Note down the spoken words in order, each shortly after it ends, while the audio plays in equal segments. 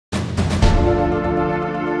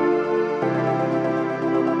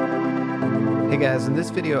guys, in this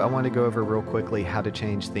video I want to go over real quickly how to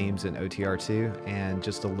change themes in OTR 2 and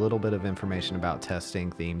just a little bit of information about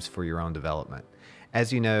testing themes for your own development.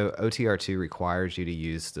 As you know, OTR 2 requires you to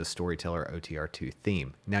use the Storyteller OTR 2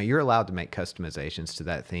 theme. Now you're allowed to make customizations to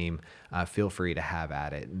that theme. Feel free to have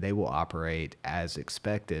at it. They will operate as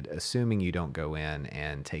expected, assuming you don't go in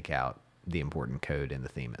and take out the important code in the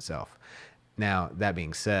theme itself. Now, that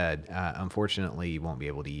being said, unfortunately, you won't be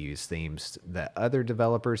able to use themes that other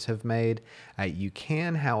developers have made. You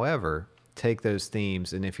can, however, take those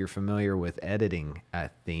themes, and if you're familiar with editing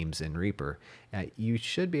themes in Reaper, you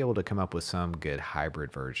should be able to come up with some good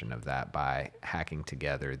hybrid version of that by hacking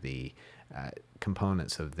together the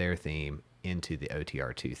components of their theme into the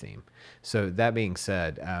OTR 2 theme. So that being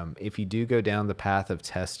said, if you do go down the path of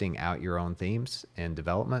testing out your own themes in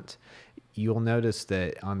development, you'll notice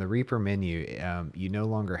that on the Reaper menu, you no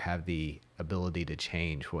longer have the ability to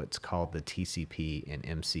change what's called the TCP and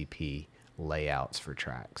MCP layouts for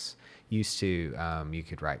tracks. Used to, you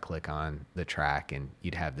could right click on the track and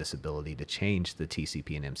you'd have this ability to change the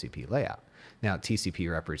TCP and MCP layout. Now TCP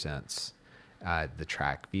represents the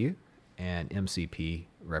track view and MCP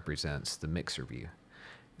represents the mixer view.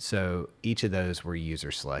 So each of those were user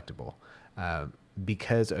selectable.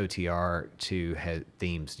 Because OTR 2 had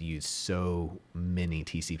themes use so many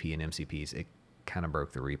TCP and MCPs, it kind of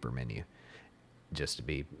broke the Reaper menu. Just to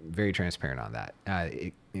be very transparent on that,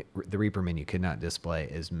 the Reaper menu could not display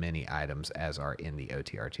as many items as are in the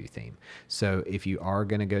OTR 2 theme. So if you are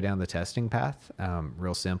going to go down the testing path,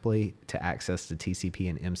 real simply, to access the TCP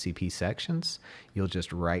and MCP sections, you'll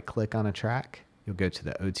just right click on a track. You'll go to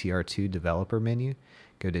the OTR 2 developer menu,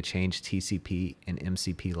 go to change TCP and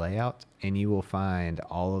MCP layout, and you will find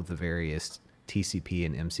all of the various TCP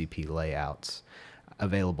and MCP layouts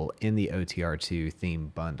available in the OTR 2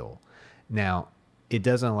 theme bundle. Now, it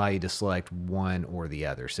doesn't allow you to select one or the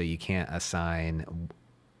other, so you can't assign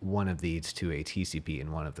one of these to a TCP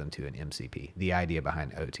and one of them to an MCP. The idea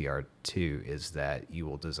behind OTR 2 is that you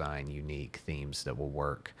will design unique themes that will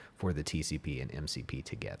work for the TCP and MCP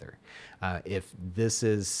together. If this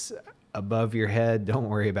is above your head, don't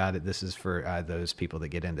worry about it. This is for those people that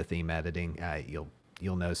get into theme editing.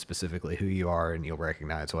 You'll know specifically who you are and you'll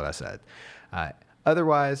recognize what I said.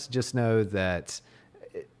 Otherwise, just know that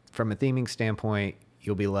from a theming standpoint,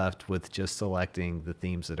 you'll be left with just selecting the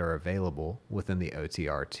themes that are available within the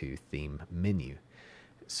OTR 2 theme menu.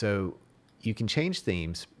 So you can change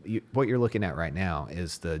themes. What you're looking at right now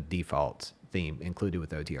is the default theme included with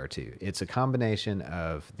OTR 2. It's a combination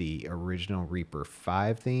of the original Reaper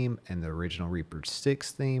 5 theme and the original Reaper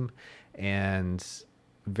 6 theme and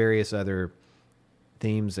various other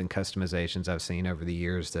themes and customizations I've seen over the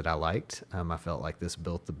years that I liked. I felt like this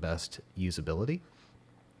built the best usability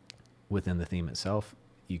within the theme itself.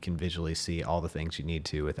 You can visually see all the things you need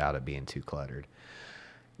to without it being too cluttered.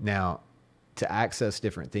 Now, to access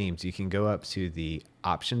different themes, you can go up to the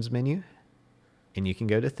options menu and you can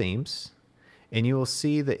go to themes, and you will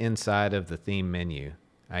see that inside of the theme menu,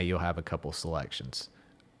 you'll have a couple selections.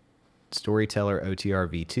 Storyteller OTR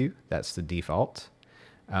v2, that's the default.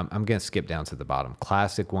 I'm going to skip down to the bottom.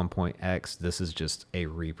 Classic 1.x, this is just a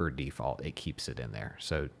Reaper default. It keeps it in there,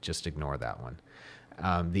 so just ignore that one.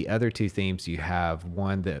 The other two themes, you have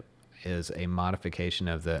one that is a modification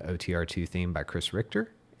of the OTR 2 theme by Chris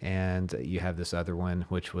Richter, and you have this other one,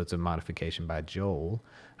 which was a modification by Joel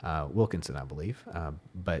Wilkinson, I believe.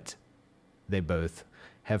 But they both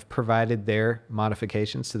have provided their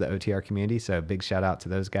modifications to the OTR community, so big shout out to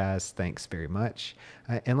those guys. Thanks very much.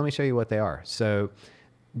 And let me show you what they are. So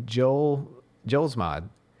Joel's mod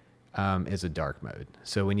is a dark mode.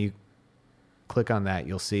 So when you click on that,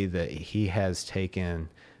 you'll see that he has taken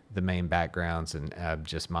the main backgrounds and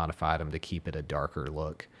just modified them to keep it a darker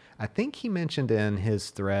look. I think he mentioned in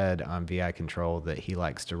his thread on VI Control that he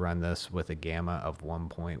likes to run this with a gamma of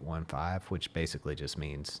 1.15, which basically just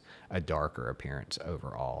means a darker appearance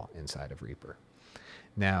overall inside of Reaper.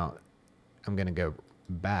 Now, I'm going to go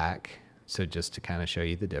back, so just to kind of show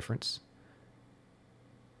you the difference.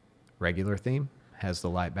 Regular theme has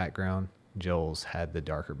the light background. Joel's had the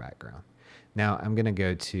darker background. Now I'm going to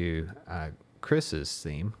go to Chris's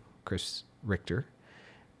theme, Chris Richter.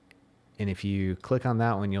 And if you click on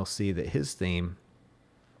that one, you'll see that his theme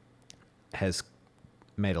has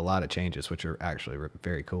made a lot of changes, which are actually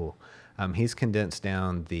very cool. He's condensed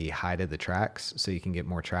down the height of the tracks so you can get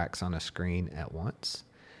more tracks on a screen at once,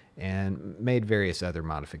 and made various other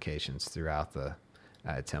modifications throughout the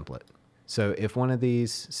template. So if one of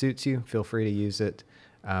these suits you, feel free to use it.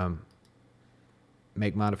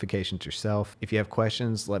 Make modifications yourself. If you have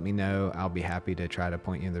questions, let me know. I'll be happy to try to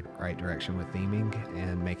point you in the right direction with theming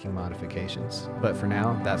and making modifications. But for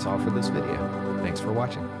now, that's all for this video. Thanks for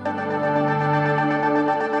watching.